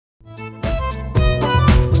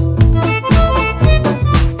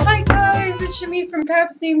Shimmy from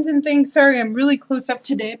Crafts Names and Things. Sorry, I'm really close up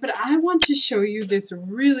today, but I want to show you this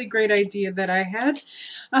really great idea that I had.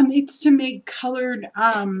 It's to make colored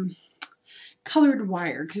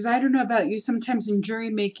wire, because I don't know about you, sometimes in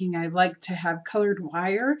jewelry making I like to have colored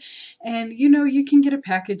wire, and you know, you can get a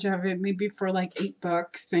package of it maybe for like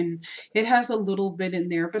 $8, and it has a little bit in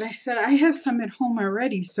there, but I said I have some at home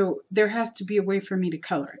already, so there has to be a way for me to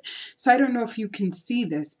color it. So I don't know if you can see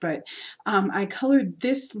this, but I colored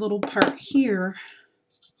this little part here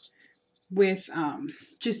with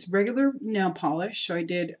just regular nail polish. So I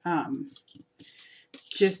did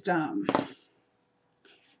just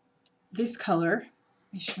this color.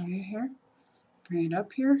 Let me show you here. Bring it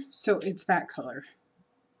up here. So it's that color.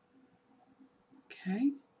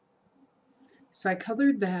 Okay. So I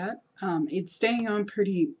colored that. It's staying on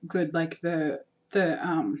pretty good. Like the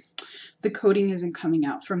coating isn't coming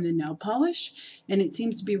out from the nail polish, and it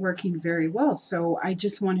seems to be working very well. So I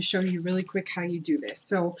just want to show you really quick how you do this.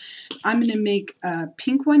 So I'm going to make a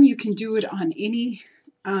pink one. You can do it on any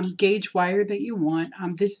gauge wire that you want.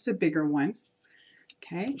 This is a bigger one.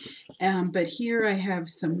 Okay. But here I have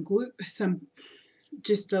some glue,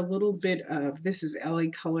 just a little bit of, this is LA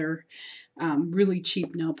Color, really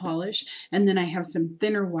cheap nail polish, and then I have some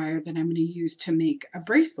thinner wire that I'm going to use to make a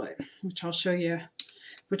bracelet, which I'll show you,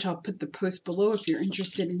 which I'll put the post below if you're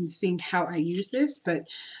interested in seeing how I use this. But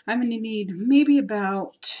I'm going to need maybe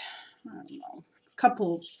about, I don't know, a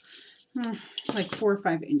couple, like 4 or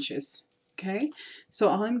 5 inches. Okay, so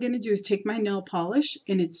all I'm going to do is take my nail polish,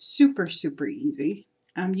 and it's super, super easy.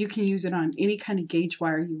 You can use it on any kind of gauge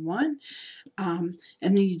wire you want, and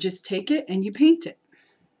then you just take it and you paint it.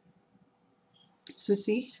 So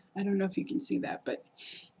see, I don't know if you can see that, but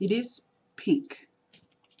it is pink.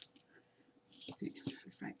 Let's see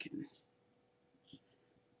if I can.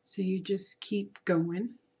 So you just keep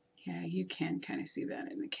going. Yeah, you can kind of see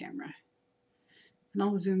that in the camera. And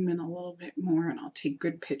I'll zoom in a little bit more, and I'll take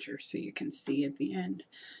good pictures so you can see at the end.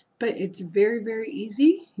 But it's very, very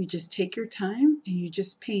easy. You just take your time and you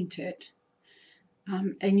just paint it.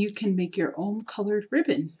 And you can make your own colored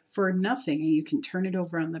ribbon for nothing, and you can turn it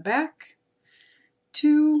over on the back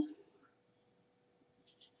too.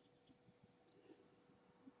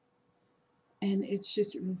 And it's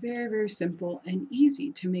just very, very simple and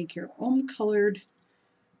easy to make your own colored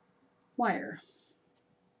wire.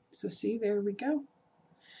 So see, there we go.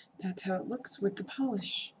 That's how it looks with the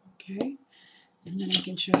polish. Okay, and then I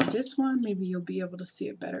can show you this one. Maybe you'll be able to see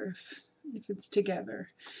it better if it's together.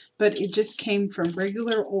 But it just came from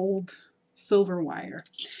regular old silver wire.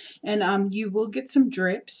 And you will get some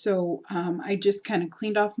drips, so I just kind of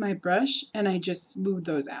cleaned off my brush and I just smoothed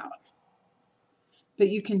those out. But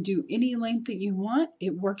you can do any length that you want.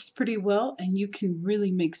 It works pretty well, and you can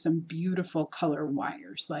really make some beautiful color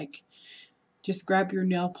wires. Like, just grab your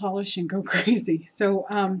nail polish and go crazy. So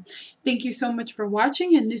thank you so much for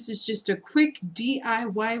watching, and this is just a quick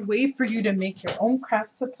DIY way for you to make your own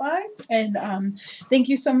craft supplies. And thank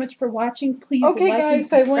you so much for watching. Please like and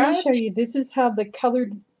subscribe. I want to show you, this is how the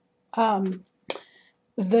colored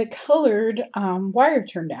wire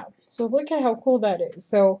turned out. So look at how cool that is.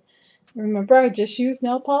 So remember, I just used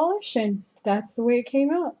nail polish, and that's the way it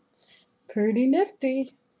came out. Pretty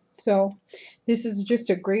nifty. So this is just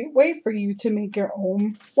a great way for you to make your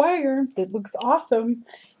own wire that looks awesome.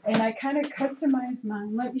 And I kind of customized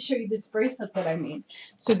mine. Let me show you this bracelet that I made.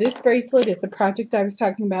 So this bracelet is the project I was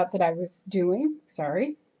talking about that I was doing.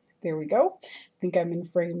 Sorry. There we go. I think I'm in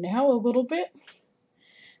frame now a little bit.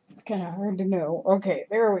 It's kind of hard to know. Okay,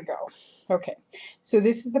 there we go. Okay, so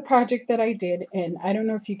this is the project that I did, and I don't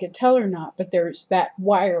know if you could tell or not, but there's that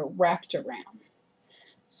wire wrapped around.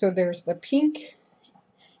 So there's the pink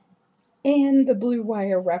and the blue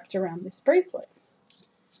wire wrapped around this bracelet.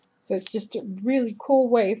 So it's just a really cool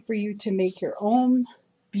way for you to make your own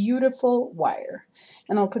beautiful wire.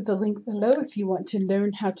 And I'll put the link below if you want to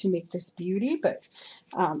learn how to make this beauty. But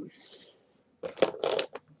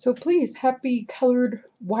so please, happy colored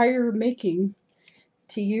wire making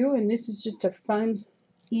to you. And this is just a fun,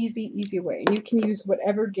 easy way. And you can use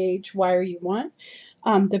whatever gauge wire you want.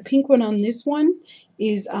 The pink one on this one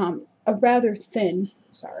is a rather thin,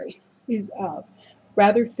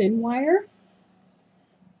 rather thin wire.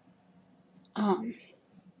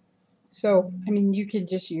 So, I mean, you can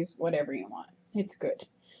just use whatever you want. It's good.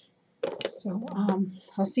 So,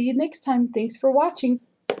 I'll see you next time. Thanks for watching.